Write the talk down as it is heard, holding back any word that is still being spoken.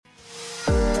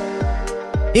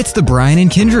It's the Brian and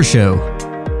Kendra Show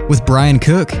with Brian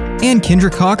Cook and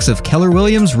Kendra Cox of Keller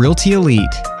Williams Realty Elite.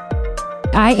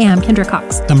 I am Kendra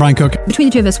Cox. I'm Brian Cook. Between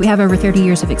the two of us, we have over 30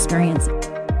 years of experience.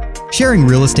 Sharing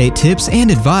real estate tips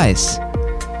and advice.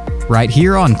 Right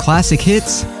here on Classic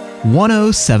Hits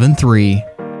 1073.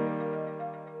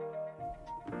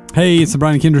 Hey, it's the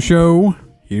Brian and Kendra Show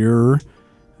here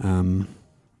on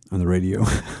the radio.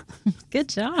 Good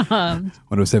job.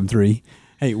 1073.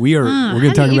 Hey, we're going to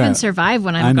talk about... How do you even survive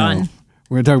when I'm gone?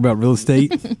 We're going to talk about real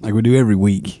estate like we do every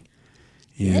week.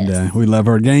 And Yes. we love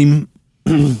our game.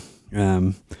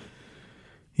 And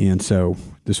so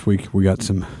this week we got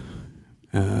some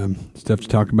stuff to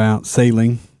talk about.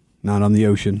 Sailing, not on the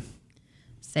ocean.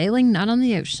 Sailing, not on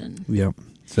the ocean. Yep.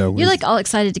 So You're like all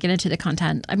excited to get into the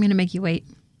content. I'm going to make you wait.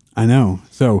 I know.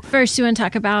 So First, you want to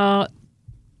talk about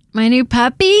my new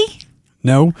puppy?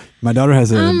 no, my daughter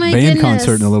has a Oh, my band goodness.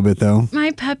 concert in a little bit though.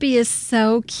 My puppy is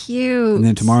so cute. And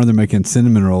then tomorrow they're making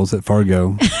cinnamon rolls at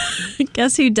Fargo.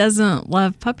 Guess who doesn't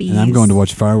love puppies? And I'm going to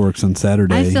watch fireworks on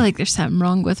Saturday. I feel like there's something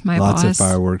wrong with my Lots boss. of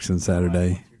fireworks on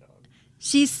Saturday.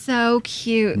 She's so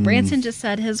cute. Branson just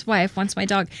said his wife wants my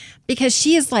dog because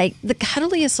she is like the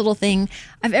cuddliest little thing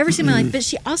I've ever seen in my life. But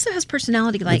she also has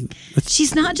personality. Like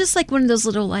she's not just like one of those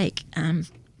little like.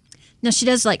 No, she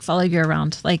does like follow you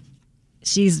around. Like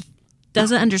she's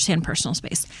doesn't understand personal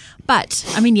space. But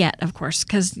I mean, yet of course,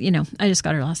 because I just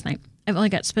got her last night. I've only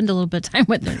got to spend a little bit of time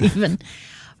with her even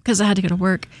because I had to go to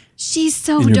work. She's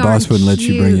so And your darn boss wouldn't let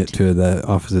you bring it cute. to the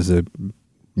office as a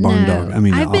barn dog. I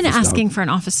mean, I've been office asking dog. for an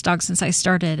office dog since I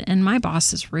started, and my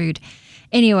boss is rude.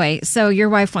 Anyway, so your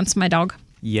wife wants my dog.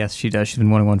 Yes, she does. She's been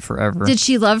wanting one forever. Did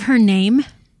she love her name?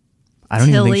 I don't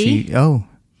even Tilly? think she... Oh,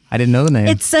 I didn't know the name.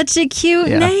 It's such a cute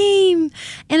Yeah. name,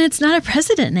 and it's not a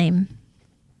president name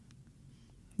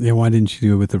Yeah, why didn't you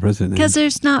do it with the president? because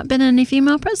there's not been any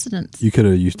female presidents. You could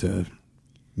have used a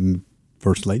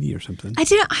first lady or something. I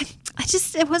didn't. I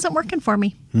just it wasn't working for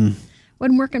me.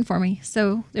 Wasn't working for me.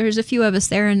 So there's a few of us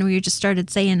there, and we just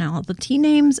started saying all the tea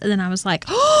names, and then I was like,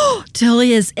 "Oh,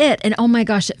 Tilly is it!" And oh my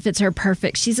gosh, it fits her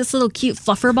perfect. She's this little cute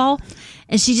fluffer ball,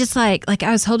 and she just like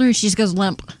I was holding her, and she just goes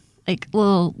limp, like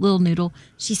little noodle.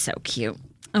 She's so cute.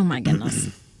 Oh my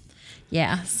goodness.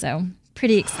 Yeah. So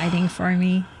pretty exciting for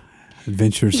me.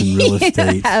 Adventures in real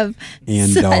estate Have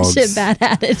and such dogs. a bad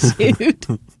attitude.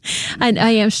 And I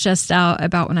am stressed out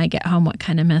about when I get home what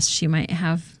kind of mess she might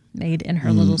have made in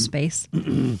her little space.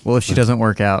 Well, if she doesn't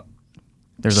work out,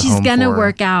 there's a She's home gonna for her.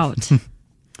 work out.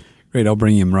 Great, I'll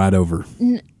bring him right over.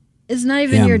 It's not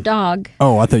even Him. your dog.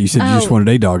 Oh, I thought you said you just Oh. wanted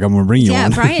a dog. I'm going to bring you Yeah,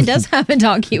 one. Brian does have a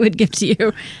dog he would give to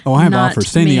you. Oh, I have Not offers,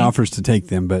 standing me. offers to take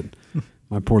them, but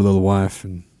my poor little wife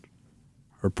and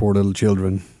her poor little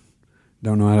children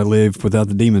don't know how to live without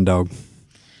the demon dog.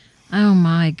 Oh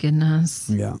my goodness.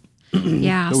 Yeah.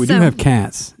 Yeah. But we do have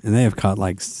cats, and they have caught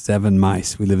like 7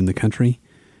 mice. We live in the country,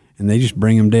 and they just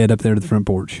bring them dead up there to the front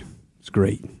porch. It's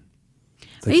great.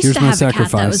 It's I used here's to my have a cat that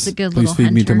sacrifice. was a good Please little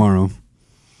feed me hunter. tomorrow.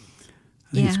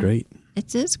 I think it's Yeah. great.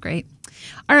 It is great.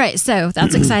 All right, so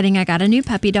that's exciting. I got a new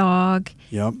puppy dog.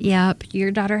 Yep. Yep.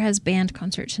 Your daughter has band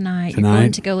concert tonight. You're Tonight.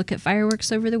 going to go look at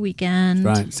fireworks over the weekend.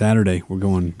 Right. Saturday, we're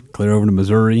going clear over to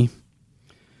Missouri.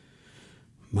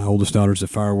 My oldest daughter's a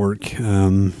firework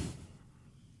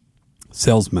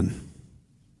salesman.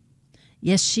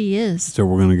 Yes, she is. So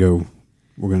we're going to go.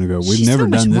 We've She's never so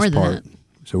much done more this than part.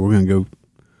 So we're going to go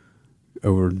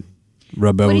over,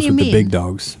 rub What do elbows you with the mean? big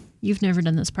dogs. You've never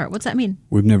done this part. What's that mean?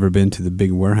 We've never been to the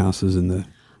big warehouses and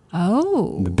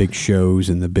Oh. the big shows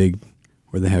and the big,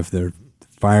 where they have their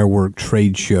firework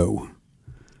trade show.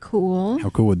 Cool. How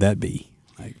cool would that be?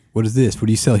 Like, what is this? What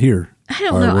do you sell here? I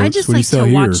don't know. I Fireworks? just What do you like sell to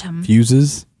here? watch them.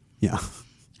 Fuses? Yeah.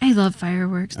 I love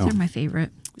fireworks. Oh. They're my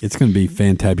favorite. It's going to be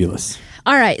fantabulous.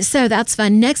 All right, so that's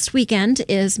fun. Next weekend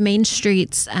is Main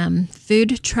Street's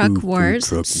Food Truck Ooh, Food Wars.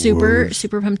 Truck super Wars.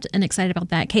 pumped and excited about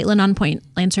that. Caitlin on Point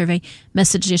Land Survey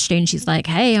messaged yesterday, and she's like,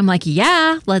 "Hey," I'm like,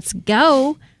 "Yeah, let's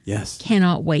go." Yes.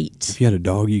 Cannot wait. If you had a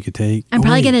dog you could take. I'm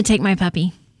probably wait. going to take my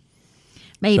puppy.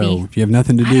 Maybe. So if you have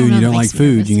nothing to I do don't and know, you that don't like makes me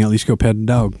food, nervous. you can at least go pet a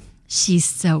dog. She's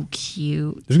so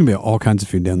cute. There's going to be all kinds of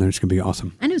food down there. It's going to be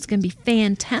awesome. I know it's going to be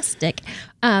fantastic.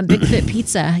 Bigfoot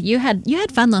Pizza. You had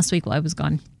fun last week while I was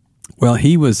gone. Well,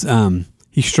 he was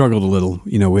he struggled a little.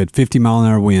 You know, we had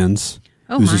 50-mile-an-hour winds.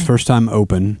 Oh, it was his my. first time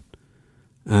open.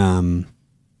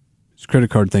 His credit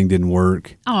card thing didn't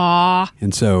work. Aw.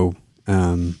 And so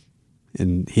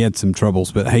and he had some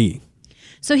troubles, but hey,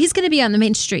 So he's going to be on the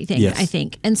Main Street thing, Yes. I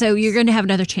think. And so you're going to have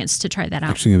another chance to try that out.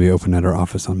 actually going to be open at our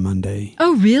office on Monday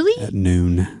Oh, really? at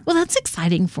noon. Well, that's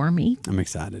exciting for me. I'm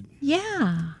excited.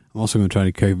 Yeah. I'm also going to try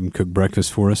to cook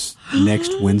breakfast for us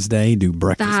next Wednesday. Do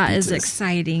breakfast That pizzas. is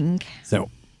exciting. So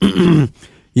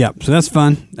Yeah, so that's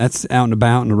fun. That's out and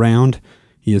about and around.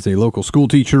 He is a local school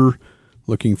teacher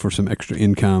looking for some extra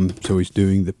income, so he's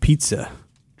doing the pizza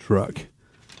truck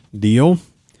deal.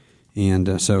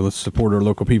 And so let's support our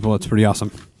local people. That's pretty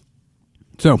awesome.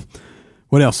 So,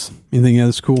 what else? Anything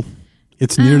else cool?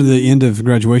 It's near the end of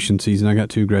graduation season. I got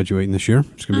 2 graduating this year.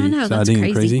 It's going to be exciting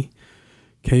and crazy.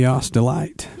 Chaos,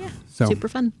 delight. Yeah, so super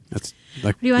fun. That's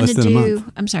like What do you want less to than a do?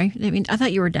 month. I'm sorry. I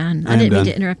thought you were done. I am didn't mean done.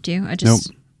 to interrupt you. I just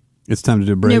Nope. It's time to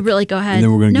do a break. No, really, go ahead. And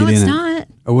then we're going to no, get it's in it. not.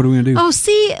 Oh, what are we going to do? Oh,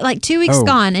 see, like 2 weeks Oh.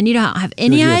 gone, and you don't have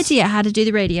any Yes. idea how to do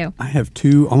the radio. I have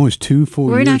almost 2 full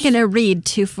years. We're not going to read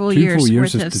 2 full 2 years full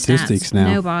years worth of of statistics stats.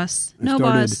 now. No, boss. I No,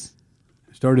 started- boss.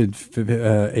 Started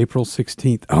April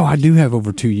 16th. Oh, I do have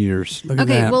over 2 years. Look at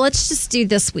Okay, that. well, let's just do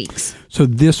this week's. So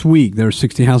this week, there are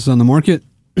 60 houses on the market.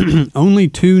 Only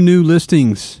 2 new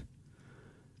listings.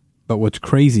 But what's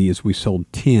crazy is we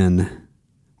sold 10.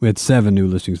 We had 7 new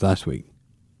listings last week.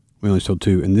 We only sold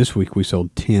 2. And this week, we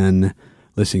sold 10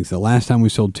 listings. The last time we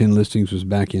sold 10 listings was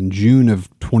back in June of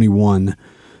 21.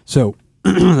 So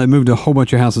they moved a whole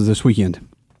bunch of houses this weekend.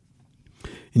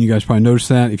 And you guys probably noticed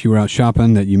that if you were out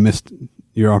shopping that you missed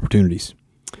your opportunities.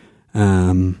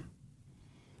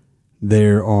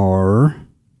 There are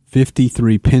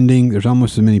 53 pending. There's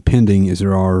almost as many pending as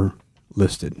there are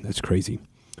listed. That's crazy.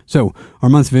 So our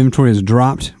months of inventory has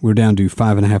dropped. We're down to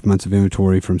 5.5 months of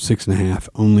inventory from 6.5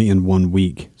 only in 1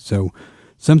 week. So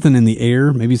something in the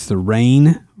air. Maybe it's the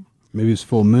rain. Maybe it's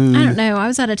full moon. I don't know. I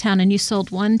was out of town, and you sold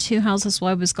 2 houses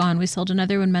while I was gone. We sold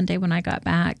another one Monday when I got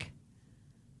back.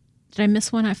 Did I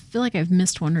miss one? I feel like I've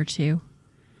missed 1 or 2.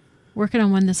 Working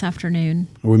on one this afternoon.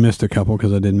 We missed a couple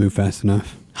because I didn't move fast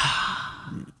enough.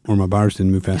 Or my buyers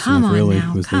didn't move fast Come enough, on really,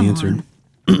 now. was Come the answer.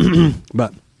 on.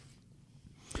 But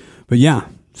yeah.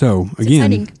 So,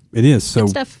 again, exciting. it is. So, Good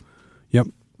stuff. Yep.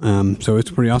 So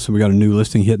it's pretty awesome. We got a new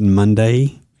listing hitting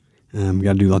Monday. We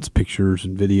got to do lots of pictures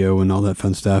and video and all that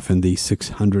fun stuff in the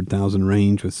 600,000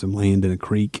 range with some land in a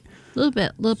creek. A little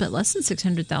bit less than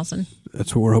 600,000.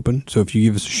 That's what we're hoping. So if you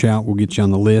give us a shout, we'll get you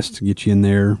on the list, get you in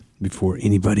there before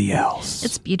anybody else.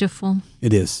 It's beautiful.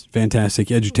 It is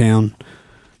fantastic. Edge of town,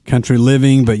 country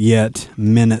living, but yet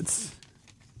minutes.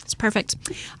 It's perfect.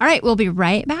 All right, we'll be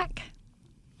right back.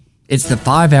 It's the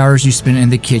 5 hours you spend in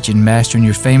the kitchen mastering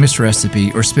your famous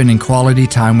recipe or spending quality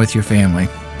time with your family.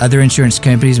 Other insurance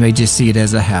companies may just see it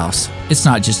as a house. It's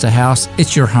not just a house,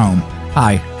 it's your home.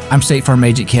 Hi, I'm State Farm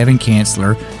Agent Kevin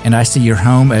Kanzler, and I see your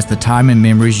home as the time and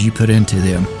memories you put into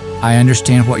them. I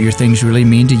understand what your things really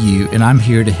mean to you, and I'm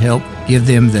here to help give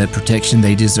them the protection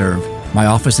they deserve. My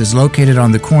office is located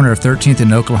on the corner of 13th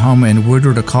and Oklahoma and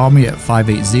Woodward, or call me at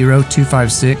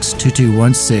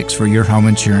 580-256-2216 for your home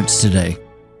insurance today.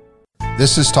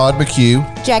 This is Todd McHugh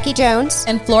Jackie Jones,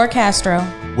 and Flor Castro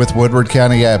with Woodward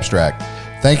County Abstract.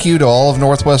 Thank you to all of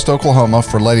Northwest Oklahoma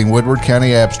for letting Woodward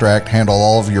County Abstract handle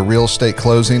all of your real estate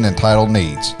closing and title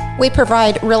needs. We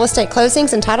provide real estate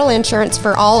closings and title insurance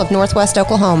for all of Northwest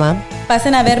Oklahoma.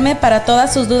 Pasen a verme para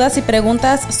todas sus dudas y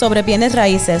preguntas sobre bienes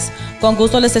raíces. Con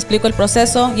gusto les explico el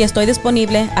proceso y estoy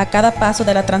disponible a cada paso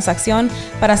de la transacción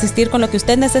para asistir con lo que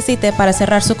usted necesite para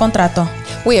cerrar su contrato.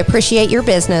 We appreciate your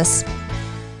business.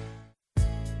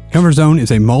 Comfort Zone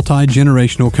is a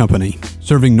multi-generational company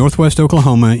serving Northwest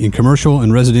Oklahoma in commercial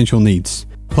and residential needs.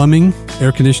 Plumbing,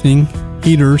 air conditioning,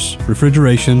 heaters,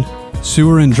 refrigeration,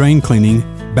 sewer and drain cleaning,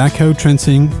 backhoe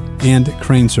trencing, and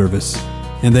crane service.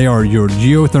 And they are your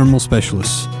geothermal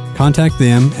specialists. Contact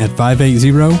them at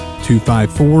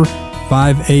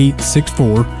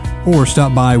 580-254-5864 or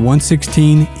stop by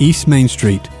 116 East Main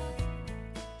Street.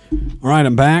 All right,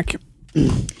 I'm back.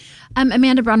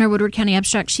 Amanda Bronner, Woodward County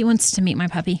Abstract. She wants to meet my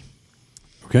puppy.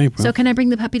 Okay. Well, So can I bring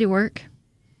the puppy to work?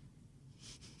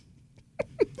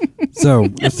 so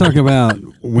let's talk about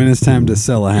when it's time to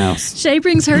sell a house. Shay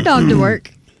brings her dog to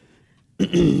work.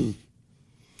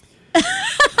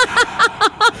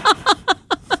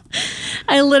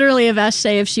 I literally have asked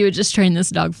Shay if she would just train this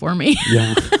dog for me.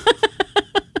 Yeah. I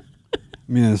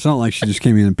mean, it's not like she just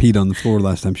came in and peed on the floor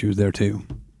last time she was there, too.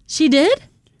 She did?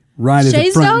 Right at the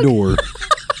Shay's front dog? door.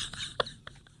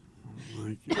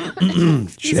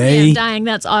 Excuse me, Shay, I'm dying.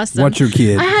 That's awesome. watch your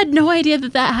kid. I had no idea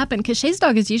that happened because Shay's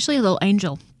dog is usually a little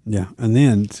angel. Yeah. And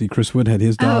then, see, Chris Wood had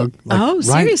his dog. Oh,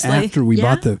 seriously? Right after we Yeah?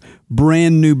 bought the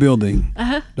brand new building.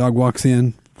 Dog walks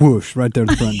in, whoosh, right there at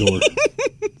the front door.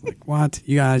 Like, what?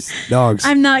 You guys, dogs.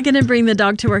 I'm not going to bring the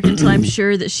dog to work until I'm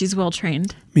sure that she's well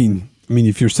trained. I mean,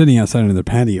 if you're sitting outside on the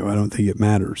patio, I don't think it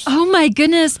matters. Oh my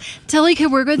goodness. Telly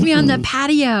could work with me on the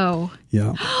patio.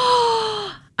 Yeah.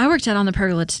 I worked out on the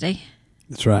pergola today.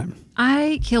 That's right.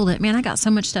 I killed it, man. I got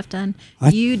so much stuff done.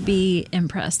 You'd be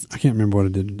impressed. I can't remember what I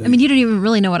did today. I mean, you don't even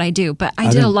really know what I do, but I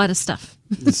did a lot of stuff.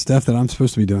 The stuff that I'm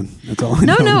supposed to be doing. That's all I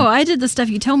know. No, I did the stuff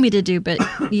you told me to do, but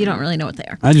you don't really know what they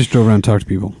are. I just drove around and talked to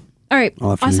people. All right.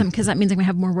 Awesome, because that means I'm going to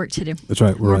have more work to do. That's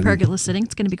right. More pergola sitting.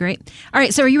 It's going to be great. All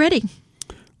right. So are you ready?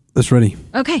 That's ready.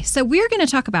 Okay. So we're going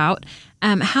to talk about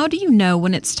how do you know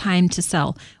when it's time to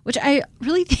sell, which I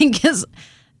really think is,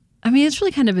 it's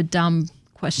really kind of a dumb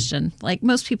question. Like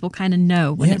most people kind of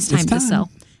know when it's time to sell.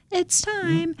 It's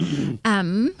time.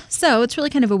 So it's really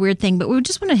kind of a weird thing, but we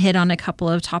just want to hit on a couple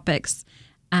of topics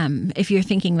if you're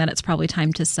thinking that it's probably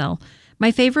time to sell.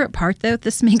 My favorite part, though,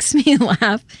 this makes me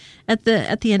laugh. At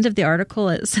the end of the article,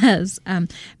 it says,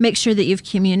 make sure that you've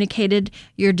communicated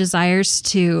your desires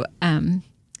to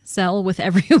sell with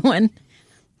everyone.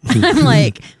 I'm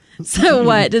like, so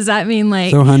what? Does that mean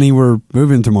like... So, honey, we're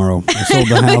moving tomorrow. I sold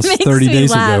the house 30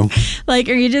 days ago. Like,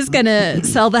 are you just going to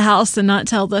sell the house and not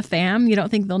tell the fam? You don't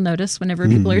think they'll notice whenever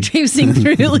people are traipsing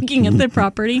through looking at the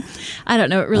property? I don't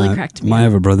know. It really cracked me I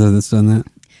have a brother that's done that.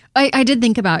 I did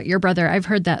think about your brother. I've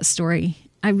heard that story.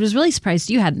 I was really surprised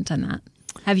you hadn't done that.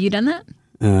 Have you done that?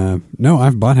 No,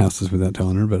 I've bought houses without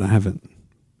telling her, but I haven't,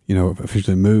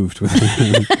 officially moved with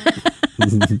her.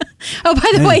 Oh,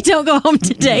 by the way, don't go home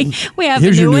today. We have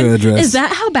Here's a new your new one. address. Is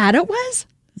that how bad it was?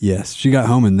 Yes. She got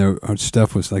home and our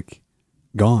stuff was like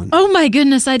gone. Oh my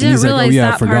goodness. I didn't realize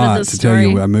that part of the story. I forgot to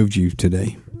tell you I moved you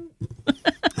today.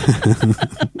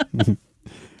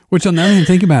 Which on the other hand,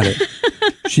 think about it.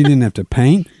 She didn't have to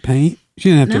paint. She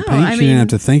didn't have to paint. She didn't have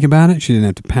to think about it. She didn't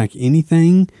have to pack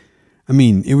anything. I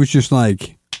mean, it was just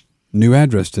like new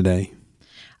address today.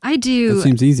 I do. That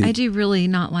seems easy. I do really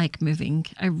not like moving.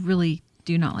 I really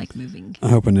do not like moving. I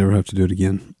hope I never have to do it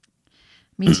again.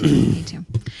 Me too. Me too.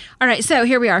 All right. So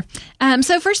here we are.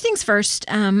 So first things first,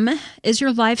 is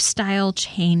your lifestyle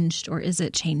changed or is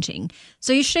it changing?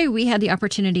 So yesterday we had the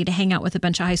opportunity to hang out with a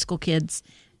bunch of high school kids,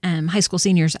 high school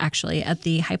seniors actually, at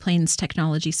the High Plains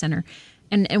Technology Center.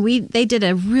 And they did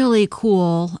a really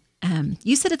cool,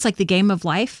 you said it's like the game of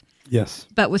life. Yes.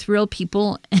 But with real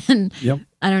people and,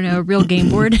 I don't know, a real game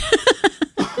board.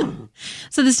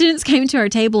 So the students came to our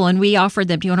table and we offered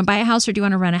them, do you want to buy a house or do you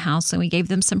want to rent a house? And we gave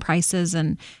them some prices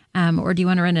and, or do you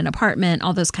want to rent an apartment?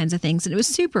 All those kinds of things. And it was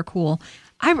super cool.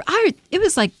 It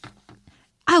was like,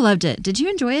 I loved it. Did you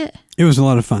enjoy it? It was a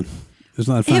lot of fun. It was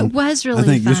a lot of fun. It was really fun.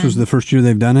 I think this was the first year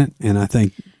they've done it. And I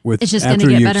think it's just after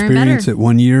you experience it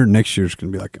 1 year, next year's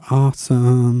going to be like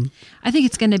awesome. I think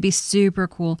it's going to be super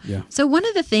cool. Yeah. So one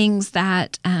of the things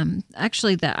that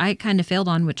actually that I kind of failed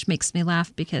on, which makes me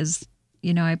laugh because,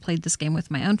 I played this game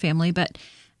with my own family, but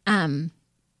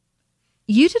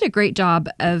you did a great job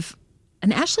of,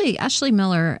 and Ashley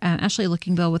Miller, Ashley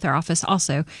Lookingbill with our office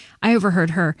also, I overheard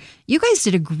her. You guys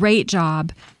did a great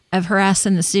job of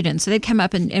harassing the students. So they'd come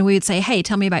up and we would say, hey,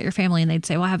 tell me about your family. And they'd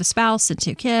say, well, I have a spouse and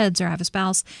 2 kids, or I have a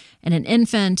spouse and an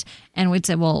infant. And we'd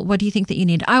say, well, what do you think that you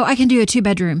need? Oh, I can do a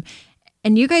 2-bedroom.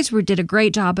 And you guys did a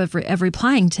great job of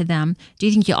replying to them. Do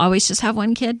you think you'll always just have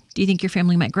 1 kid? Do you think your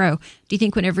family might grow? Do you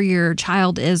think whenever your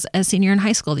child is a senior in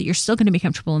high school that you're still going to be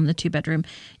comfortable in the 2-bedroom?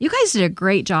 You guys did a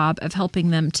great job of helping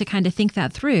them to kind of think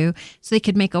that through so they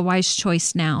could make a wise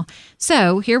choice now.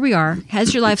 So here we are.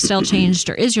 Has your lifestyle changed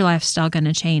or is your lifestyle going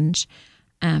to change?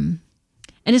 And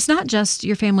it's not just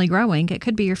your family growing. It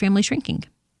could be your family shrinking.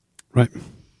 Right.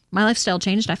 My lifestyle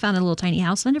changed. I found a little tiny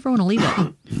house. I never want to leave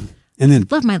it. And then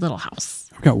love my little house.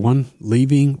 I've got 1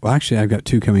 leaving. Well, actually, I've got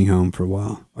 2 coming home for a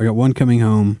while. I got 1 coming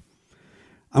home.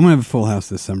 I'm going to have a full house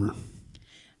this summer.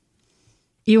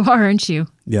 You are, aren't you?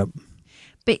 Yep.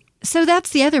 But so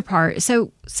that's the other part.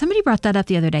 So somebody brought that up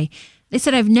the other day. They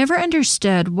said, I've never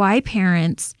understood why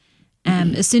parents,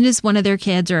 as soon as one of their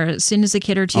kids or as soon as a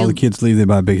kid or 2. All the kids leave, they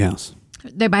buy a big house.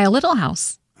 They buy a little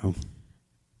house. Oh.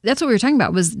 That's what we were talking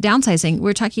about was downsizing.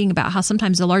 We're talking about how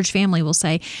sometimes a large family will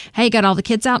say, hey, got all the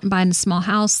kids out and buying a small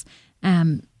house.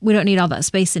 We don't need all that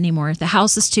space anymore. The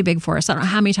house is too big for us. I don't know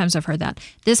how many times I've heard that.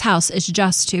 This house is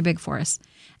just too big for us.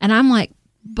 And I'm like,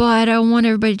 but I want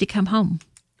everybody to come home.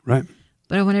 Right.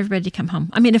 But I want everybody to come home.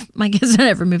 I mean, if my kids don't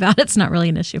ever move out, it's not really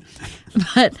an issue.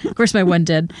 But of course my one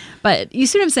did. But you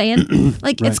see what I'm saying?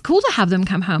 Like, Right. It's cool to have them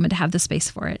come home and to have the space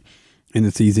for it. And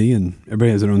it's easy and everybody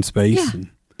has their own space. Yeah. And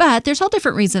But there's all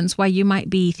different reasons why you might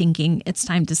be thinking it's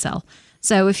time to sell.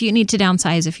 So if you need to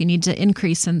downsize, if you need to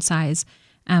increase in size,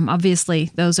 obviously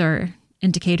those are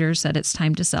indicators that it's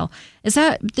time to sell. Is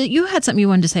that you had something you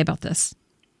wanted to say about this?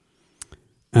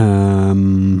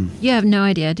 You have no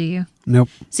idea, do you? Nope.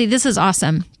 See, this is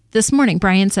awesome. This morning,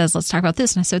 Brian says, let's talk about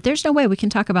this. And I said, there's no way we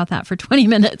can talk about that for 20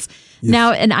 minutes. Yes.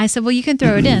 Now, and I said, well, you can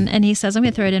throw it in. And he says, I'm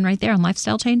going to throw it in right there on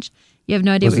lifestyle change. You have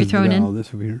no idea what you're throwing in. All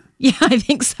this over here. Yeah, I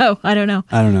think so. I don't know.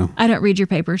 I don't know. I don't read your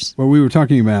papers. Well, we were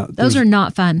talking about Those are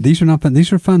not fun. These are not fun.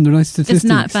 These are fun. They're nice statistics. It's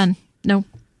not fun. No.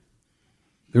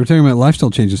 They were talking about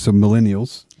lifestyle changes. So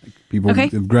millennials, like people Okay.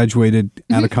 have graduated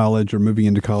out of college, or moving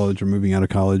into college, or moving out of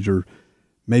college, or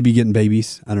maybe getting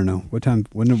babies. I don't know what time.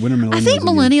 When are millennials? I think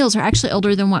again? millennials are actually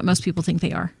older than what most people think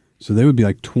they are. So they would be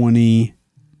like 20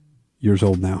 years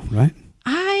old now, right?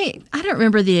 I don't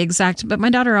remember the exact, but my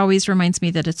daughter always reminds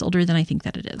me that it's older than I think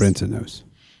that it is. Brenton knows.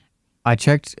 I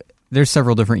checked. There's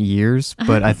several different years,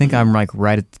 but I think I'm like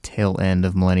right at the tail end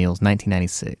of millennials.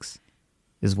 1996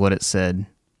 is what it said.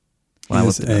 When I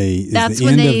looked it up. That's the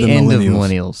when end they- of the End of millennials.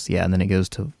 millennials, yeah, and then it goes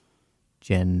to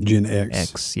Gen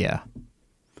X. yeah.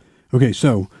 Okay,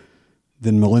 so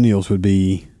then millennials would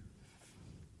be,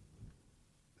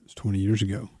 it's 20 years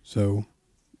ago. So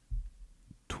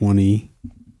 20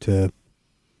 to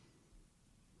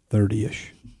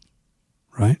 30-ish,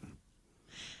 right?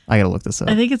 I gotta look this up.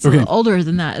 I think it's a little older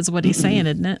than that, is what he's saying,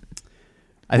 isn't it?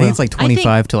 I think it's like I think-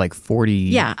 25 to like 40.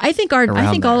 Yeah, I think all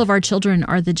around of our children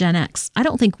are the Gen X. I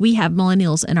don't think we have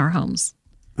millennials in our homes.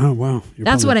 Oh, wow.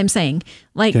 That's what I'm saying.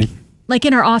 Like, Okay. like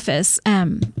in our office, I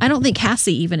don't think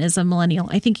Cassie even is a millennial.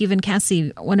 I think even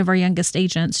Cassie, one of our youngest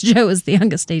agents, Joe is the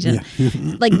youngest agent.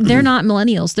 Like, they're not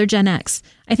millennials. They're Gen X.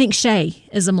 I think Shay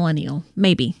is a millennial,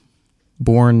 maybe.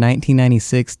 Born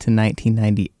 1996 to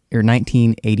 1990 or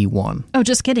 1981. Oh,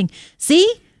 just kidding. See?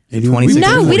 26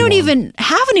 No, we don't 81. even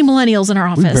have any millennials in our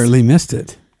We office. barely missed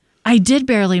it. I did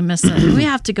barely miss it. We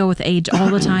have to go with age all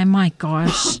the time. My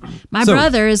gosh. My So-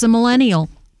 brother is a millennial.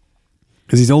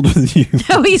 Because he's older than you.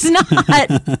 No, he's not.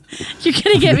 You're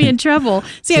going to get me in trouble.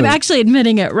 See, I'm So- actually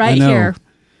admitting it right I know. here.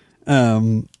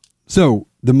 So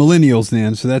the millennials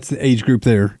then, so that's the age group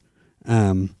there.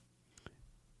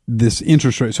 This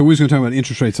interest rate. So we was going to talk about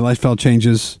interest rates and lifestyle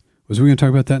changes. Was we going to talk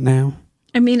about that now?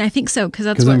 I mean, I think so, because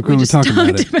that's 'Cause I'm what we gonna just talk talked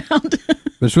about it. about.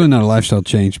 But it's really not a lifestyle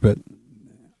change. But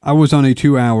I was on a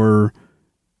 2-hour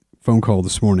phone call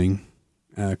this morning,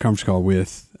 conference call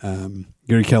with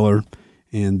Gary Keller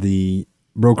and the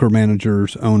broker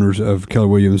managers, owners of Keller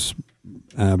Williams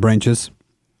branches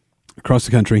across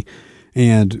the country.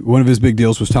 And one of his big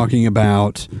deals was talking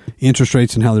about interest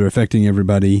rates and how they're affecting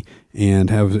everybody, and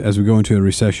how as we go into a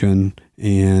recession,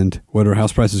 and what are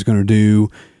house prices going to do?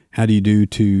 How do you do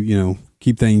to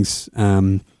keep things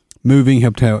moving?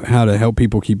 How to help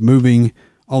people keep moving?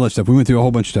 All that stuff. We went through a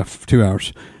whole bunch of stuff for 2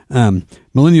 hours.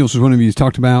 Millennials was one of you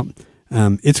talked about.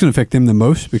 It's going to affect them the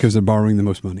most because they're borrowing the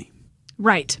most money.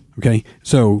 Right. Okay,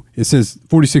 so it says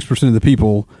 46% of the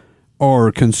people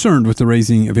are concerned with the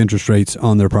raising of interest rates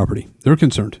on their property. They're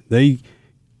concerned. They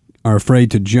are afraid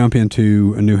to jump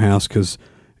into a new house because,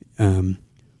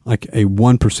 like a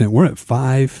 1%, we're at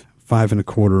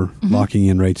 5.25 locking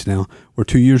in rates now. Where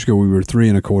 2 years ago we were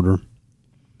 3.25.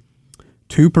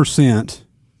 2%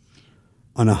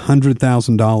 on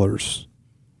 $100,000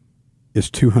 is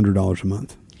 $200 a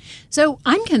month. So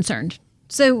I'm concerned.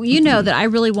 So you know that I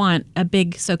really want a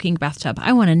big soaking bathtub.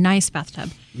 I want a nice bathtub.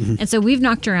 And so we've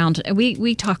knocked around.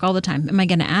 We talk all the time. Am I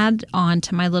going to add on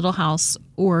to my little house,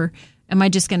 or am I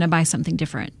just going to buy something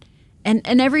different? And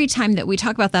every time that we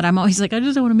talk about that, I'm always like, I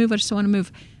just don't want to move. I just don't want to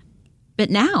move. But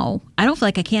now I don't feel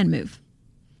like I can move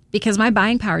because my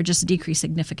buying power just decreased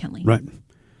significantly. Right.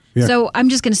 Yeah. So I'm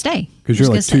just going to stay. Because you're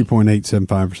like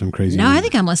 2.875 or some crazy No, number. I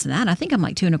think I'm less than that. I think I'm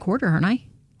like 2.25, aren't I?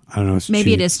 I don't know. It's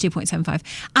Maybe cheap. it is 2.75.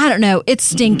 I don't know. It's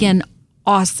stinking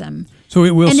awesome. So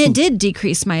it will. And it did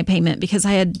decrease my payment because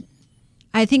I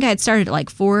think I had started at like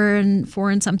four and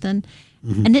something,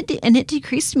 and it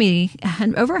decreased me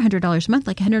over $100 a month,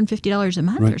 like $150 a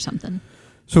month or something.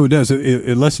 So it does.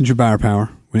 It lessens your buyer power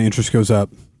when interest goes up,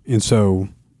 and so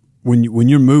when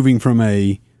you're moving from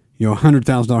a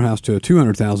 $100,000 house to a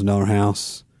 $200,000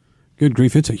 house, good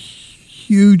grief, it's a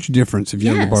huge difference if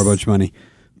you have to borrow a bunch of money.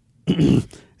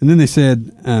 And then they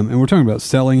said, and we're talking about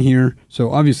selling here.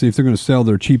 So obviously, if they're going to sell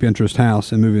their cheap interest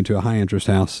house and move into a high interest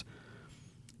house,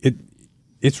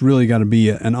 it's really got to be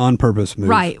an on purpose move.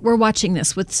 Right. We're watching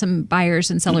this with some buyers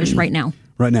and sellers right now.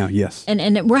 Right now, yes.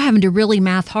 And we're having to really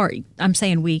math hard. I'm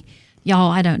saying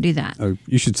y'all, I don't do that. Oh,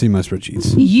 you should see my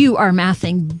spreadsheets. You are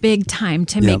mathing big time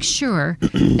to make sure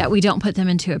that we don't put them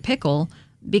into a pickle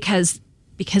because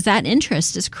that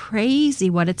interest is crazy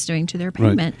what it's doing to their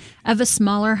payment of a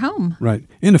smaller home. Right.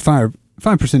 And a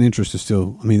 5% interest is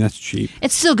still, that's cheap.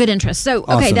 It's still good interest. So,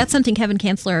 okay, Awesome. that's something Kevin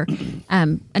Kanzler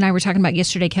and I were talking about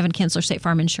yesterday, Kevin Kanzler, State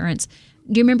Farm Insurance.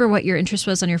 Do you remember what your interest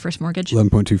was on your first mortgage?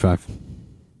 11.25.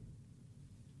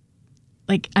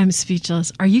 Like, I'm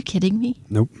speechless. Are you kidding me?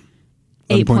 Nope.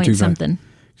 8 point 11.25. something.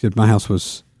 Except my house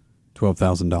was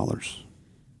 $12,000.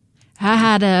 I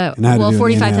had a And I had to do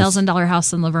an $45,000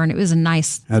 house in Laverne. It was a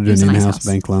nice. I had to do an in-house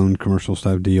bank loan, commercial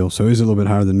type deal. So it was a little bit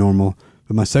higher than normal.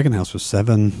 But my second house was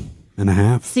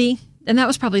 7.5. See, and that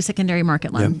was probably secondary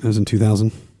market Yeah, loan. it was in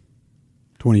 2000,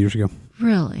 20 years ago.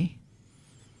 Really?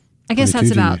 I guess 22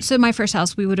 that's about. years. So my first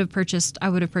house, I would have purchased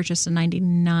in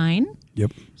 99.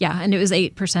 Yep. Yeah, and it was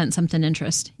 8% something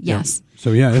interest. Yes. Yep.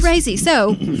 So yeah, it's, Crazy.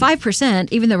 So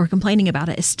 5%, even though we're complaining about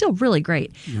it, is still really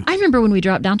great. Yeah. I remember when we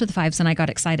dropped down to the 5s and I got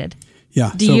excited.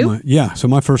 Yeah. Do you? So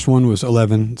my first one was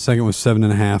 11. Second was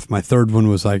 7.5. My third one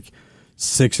was like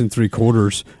 6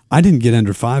 3/4. I didn't get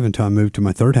under 5 until I moved to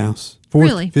my third house.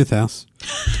 Fifth house,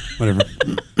 whatever.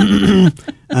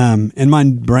 In my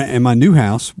new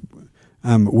house,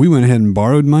 we went ahead and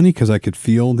borrowed money because I could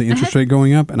feel the interest rate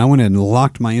going up, and I went ahead and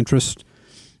locked my interest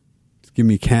to give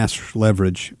me cash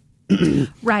leverage.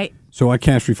 Right. So I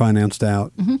cash refinanced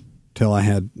out till I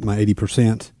had my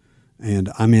 80%, and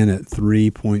I'm in at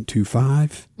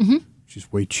 3.25, which is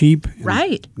way cheap. And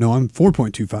Right. No, I'm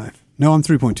 4.25. No, I'm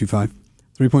 3.25.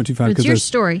 3.25. It's your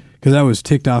story. Because I was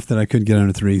ticked off that I couldn't get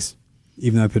under 3s,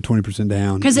 even though I put 20%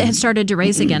 down. Because it had started to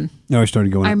raise again. No, I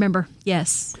started going I up. remember.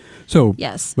 Yes. So,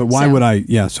 Yes. But why So- would I?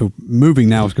 Yeah, so moving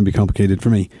now is going to be complicated for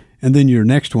me. And then your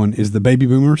next one is the baby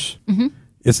boomers.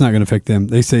 It's not going to affect them.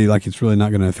 They say like it's really not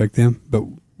going to affect them, but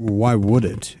why would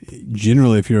it?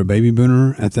 Generally, if you're a baby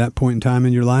boomer at that point in time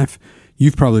in your life,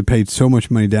 you've probably paid so much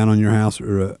money down on your house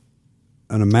or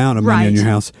an amount of money on your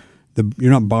house.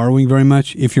 You're not borrowing very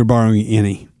much if you're borrowing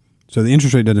any. So the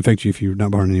interest rate doesn't affect you if you're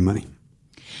not borrowing any money.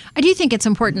 I do think it's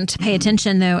important to pay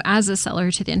attention, though, as a seller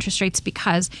to the interest rates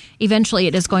because eventually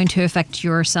it is going to affect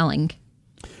your selling.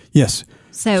 Yes.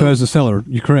 So as a seller,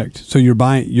 you're correct. So your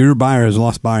buyer has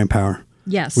lost buying power.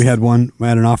 Yes. We had an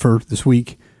offer this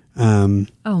week. Oh,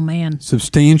 man.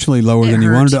 Substantially lower than he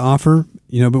hurt. wanted to offer.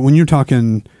 But when you're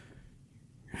talking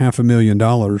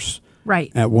 $500,000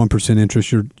 Right. at 1%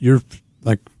 interest, you're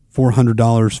like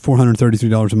 $400,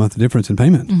 $433 a month difference in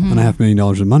payment on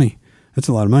 $500,000 of money. That's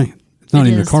a lot of money. It's not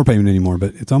even a car payment anymore,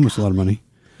 but it's almost a lot of money.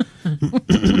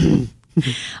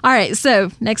 All right.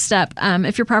 So next up,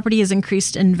 if your property is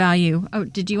increased in value. Oh,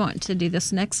 did you want to do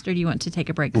this next or do you want to take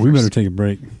a break We first? better take a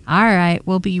break. All right.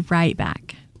 We'll be right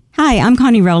back. Hi, I'm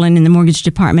Connie Rowland in the mortgage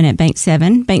department at Bank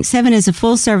 7. Bank 7 is a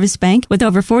full-service bank with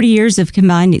over 40 years of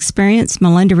combined experience.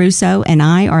 Melinda Russo and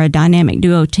I are a dynamic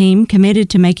duo team committed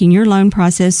to making your loan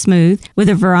process smooth. With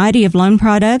a variety of loan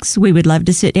products, we would love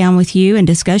to sit down with you and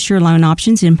discuss your loan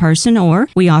options in person, or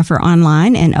we offer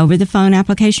online and over-the-phone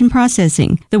application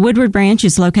processing. The Woodward branch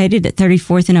is located at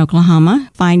 34th in Oklahoma.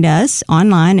 Find us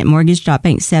online at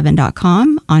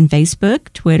mortgage.bank7.com, on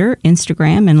Facebook, Twitter,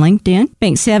 Instagram, and LinkedIn.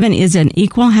 Bank 7 is an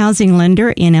equal housing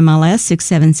lender in MLS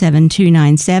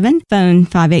 677297, phone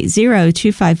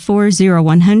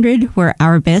 580-254-0100, where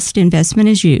our best investment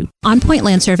is you. OnPoint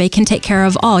Land Survey can take care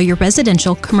of all your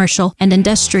residential, commercial, and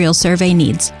industrial survey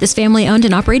needs. This family-owned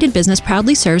and operated business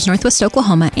proudly serves Northwest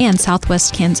Oklahoma and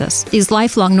Southwest Kansas. These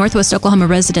lifelong Northwest Oklahoma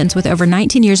residents with over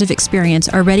 19 years of experience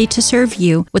are ready to serve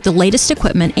you with the latest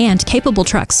equipment and capable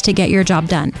trucks to get your job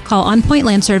done. Call OnPoint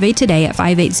Land Survey today at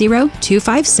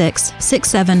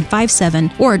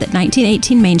 580-256-6757 or at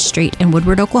 1918 Main Street in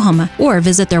Woodward, Oklahoma, or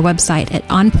visit their website at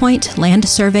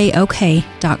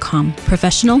onpointlandsurveyok.com.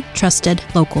 Professional, trusted,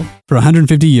 local. For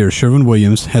 150 years,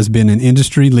 Sherwin-Williams has been an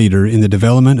industry leader in the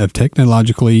development of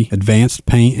technologically advanced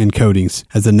paint and coatings.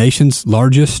 As the nation's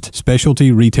largest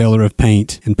specialty retailer of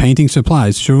paint and painting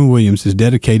supplies, Sherwin-Williams is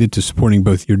dedicated to supporting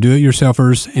both your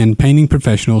do-it-yourselfers and painting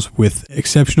professionals with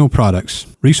exceptional products,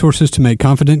 resources to make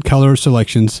confident color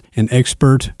selections, and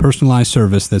expert personalized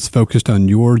service that's focused on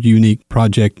your unique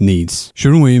project needs.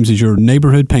 Sherwin-Williams is your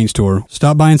neighborhood paint store.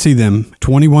 Stop by and see them,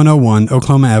 2101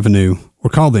 Oklahoma Avenue, or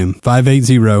call them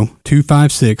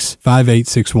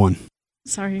 580-256-5861.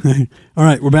 Sorry. All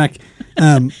right, we're back.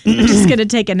 I'm just going to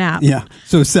take a nap. Yeah.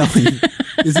 So selling.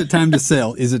 Is it time to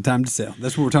sell? Is it time to sell?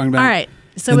 That's what we're talking about. All right.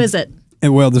 So is it?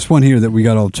 And well, this one here that we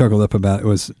got all chuckled up about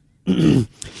was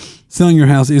selling your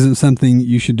house isn't something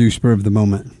you should do spur of the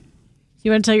moment. You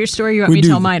want to tell your story? You want me to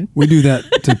tell mine? We do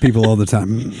that to people all the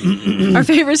time. Our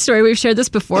favorite story, we've shared this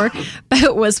before, but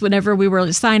it was whenever we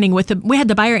were signing we had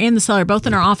the buyer and the seller both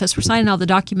in our office. We're signing all the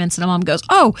documents, and mom goes,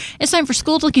 "Oh, it's time for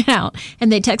school to get out."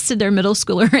 And they texted their middle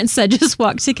schooler and said, "Just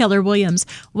walk to Keller Williams."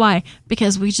 Why?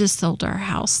 Because we just sold our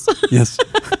house. Yes.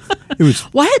 It was.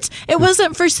 What? It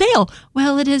wasn't for sale.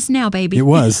 Well, it is now, baby. It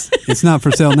was. It's not for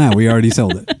sale now. We already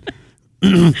sold it.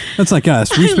 That's like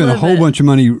us. We spent a whole bunch of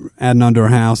money adding onto our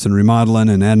house and remodeling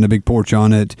and adding a big porch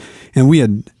on it. And we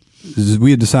had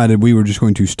decided we were just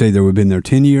going to stay there. We've been there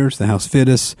 10 years. The house fit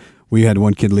us. We had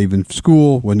one kid leaving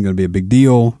school. Wasn't going to be a big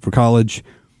deal for college.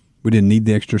 We didn't need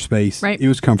the extra space. Right. It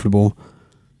was comfortable.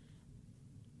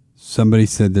 Somebody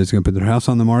said they're going to put their house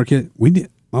on the market. We did.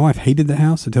 My wife hated the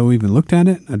house until we even looked at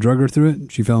it. I drug her through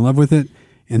it. She fell in love with it.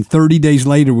 And 30 days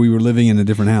later, we were living in a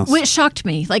different house. Which shocked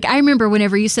me. Like, I remember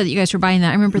whenever you said that you guys were buying that,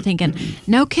 I remember thinking,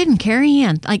 no kidding, Carrie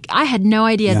Ann. Like, I had no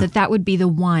idea that would be the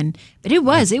one. But it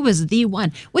was the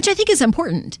one, which I think is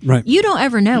important. Right. You don't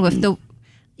ever know if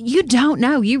you don't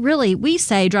know. We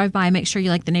say drive by, make sure you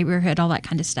like the neighborhood, all that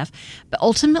kind of stuff. But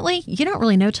ultimately, you don't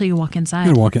really know till you walk inside. You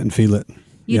got to walk out and feel it.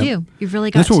 You do. You've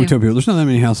really got to. That's what we tell people. There's not that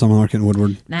many houses on the market in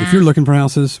Woodward. Nah. If you're looking for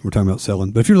houses, we're talking about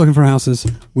selling. But if you're looking for houses,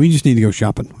 we just need to go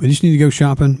shopping. We just need to go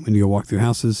shopping. We need to go walk through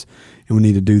houses, and we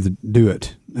need to do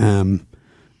it. The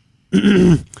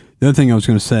other thing I was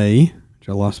going to say, which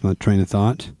I lost my train of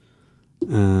thought,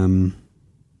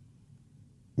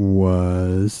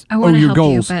 was I want to your help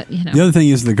goals. you, but The other thing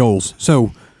is the goals.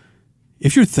 So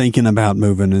if you're thinking about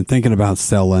moving and thinking about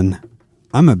selling,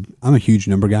 I'm a huge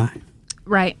number guy.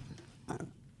 Right.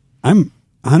 I'm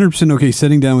 100% okay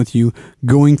sitting down with you,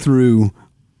 going through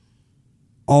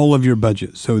all of your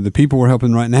budget. So the people we're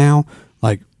helping right now,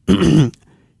 like,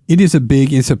 it's a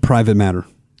private matter.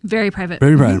 Very private.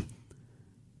 Very private.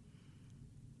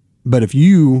 But if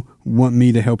you want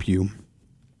me to help you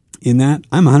in that,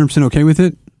 I'm 100% okay with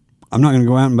it. I'm not going to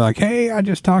go out and be like, hey, I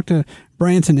just talked to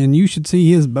Branson and you should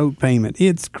see his boat payment.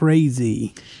 It's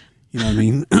crazy. You know what I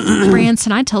mean?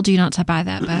 Branson, I told you not to buy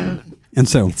that boat. And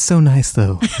so It's so nice,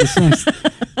 though. it's nice.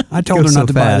 I told her Goes not so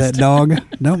to buy fast. that dog.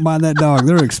 Don't buy that dog.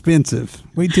 They're expensive.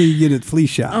 Wait till you get it flea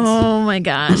shots. Oh my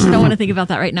gosh. I don't want to think about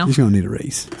that right now. He's going to need a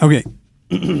raise. Okay.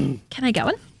 Can I get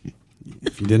one?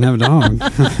 If you didn't have a dog.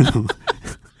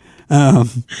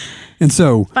 And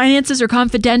so. Finances are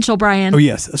confidential, Brian. Oh,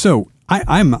 yes. So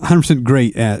I'm 100%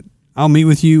 great at, I'll meet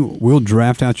with you. We'll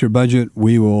draft out your budget.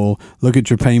 We will look at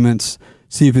your payments,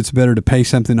 see if it's better to pay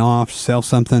something off, sell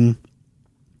something.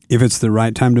 If it's the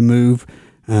right time to move,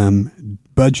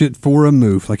 budget for a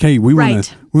move. Like, hey, we want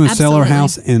to sell our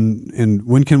house, and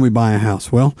when can we buy a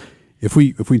house? Well, if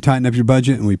we tighten up your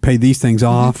budget and we pay these things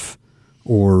off,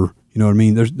 or you know what I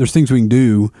mean, there's things we can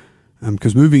do,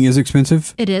 because moving is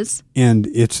expensive. It is, and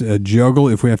it's a juggle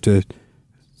if we have to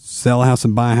sell a house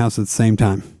and buy a house at the same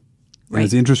time. Right.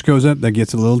 As interest goes up, that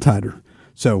gets a little tighter.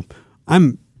 So I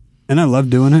love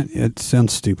doing it. It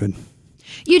sounds stupid.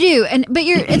 you do, but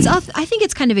I think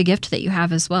it's kind of a gift that you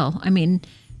have as well. I mean,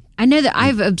 I know that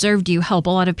I've observed you help a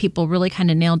lot of people really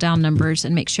kind of nail down numbers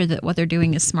and make sure that what they're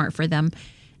doing is smart for them.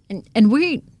 And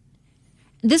I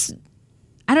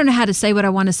don't know how to say what I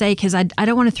want to say because I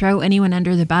don't want to throw anyone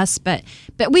under the bus, but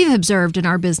we've observed in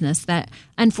our business that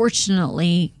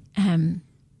unfortunately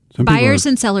buyers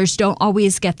and sellers don't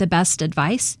always get the best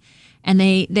advice, and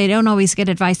they don't always get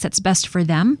advice that's best for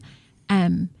them.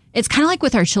 It's kind of like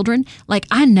with our children. Like,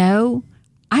 I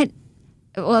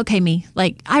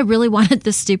really wanted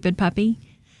this stupid puppy.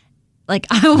 Like,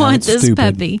 I want this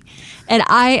puppy. And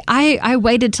I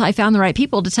waited till I found the right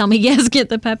people to tell me, yes, get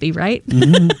the puppy, right?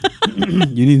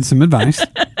 Mm-hmm. You need some advice.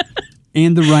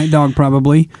 And the right dog,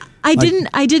 probably. I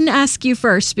didn't ask you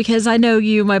first because I know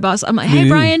you, my boss. I'm like, hey,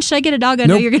 Brian, should I get a dog? I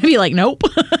know you're going to be like, nope.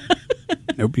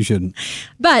 Nope, you shouldn't.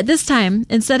 But this time,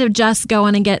 instead of just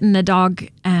going and getting a dog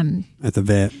at the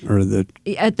vet or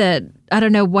at the I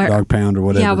don't know where dog pound or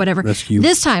whatever. Yeah, whatever. Rescue.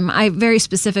 This time, I very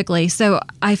specifically. So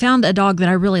I found a dog that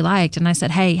I really liked, and I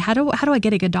said, hey, how do I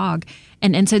get a good dog?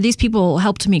 And so these people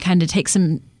helped me kind of take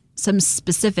some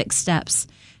specific steps.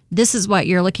 This is what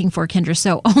you're looking for, Kendra.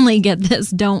 So only get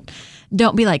this. Don't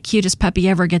be like cutest puppy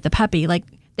ever. Get the puppy. Like,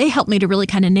 they helped me to really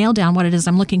kind of nail down what it is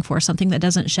I'm looking for. Something that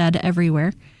doesn't shed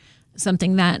everywhere.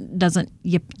 Something that doesn't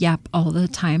yap all the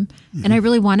time. Mm-hmm. And I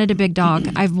really wanted a big dog.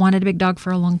 I've wanted a big dog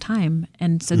for a long time.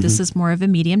 And so this is more of a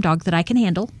medium dog that I can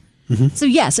handle. Mm-hmm. So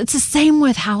yes, it's the same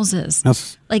with houses.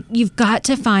 Like, you've got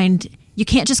to find, you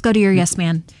can't just go to your yes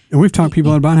man. And we've talked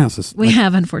people out of buying houses. We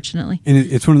have, unfortunately. And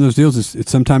it's one of those deals.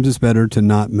 Sometimes it's better to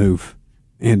not move.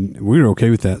 And we were okay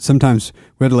with that. Sometimes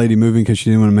we had a lady moving because she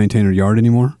didn't want to maintain her yard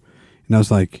anymore. And I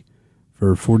was like,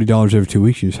 for $40 every 2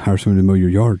 weeks, you just hire someone to mow your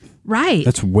yard. Right.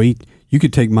 That's you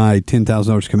could take my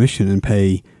 $10,000 commission and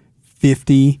pay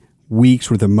 50 weeks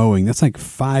worth of mowing. That's like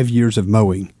 5 years of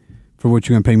mowing for what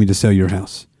you're going to pay me to sell your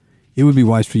house. It would be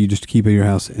wise for you just to keep it at your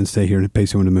house and stay here and pay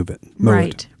someone to move it.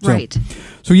 Right.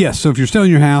 So yes. So if you're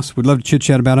selling your house, we'd love to chit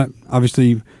chat about it.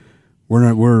 Obviously,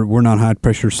 we're not high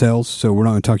pressure sales, so we're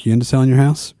not going to talk you into selling your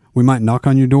house. We might knock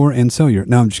on your door and sell your.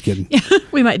 No, I'm just kidding.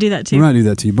 We might do that too. We might do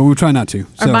that to you, but we'll try not to.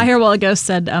 Our buyer a while ago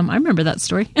said, I remember that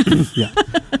story. Yeah.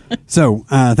 So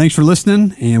thanks for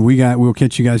listening, and we'll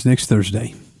catch you guys next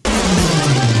Thursday.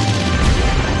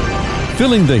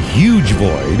 filling the huge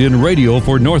void in radio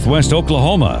for Northwest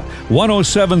Oklahoma.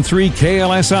 107.3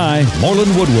 KLSI,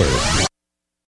 Moreland Woodward.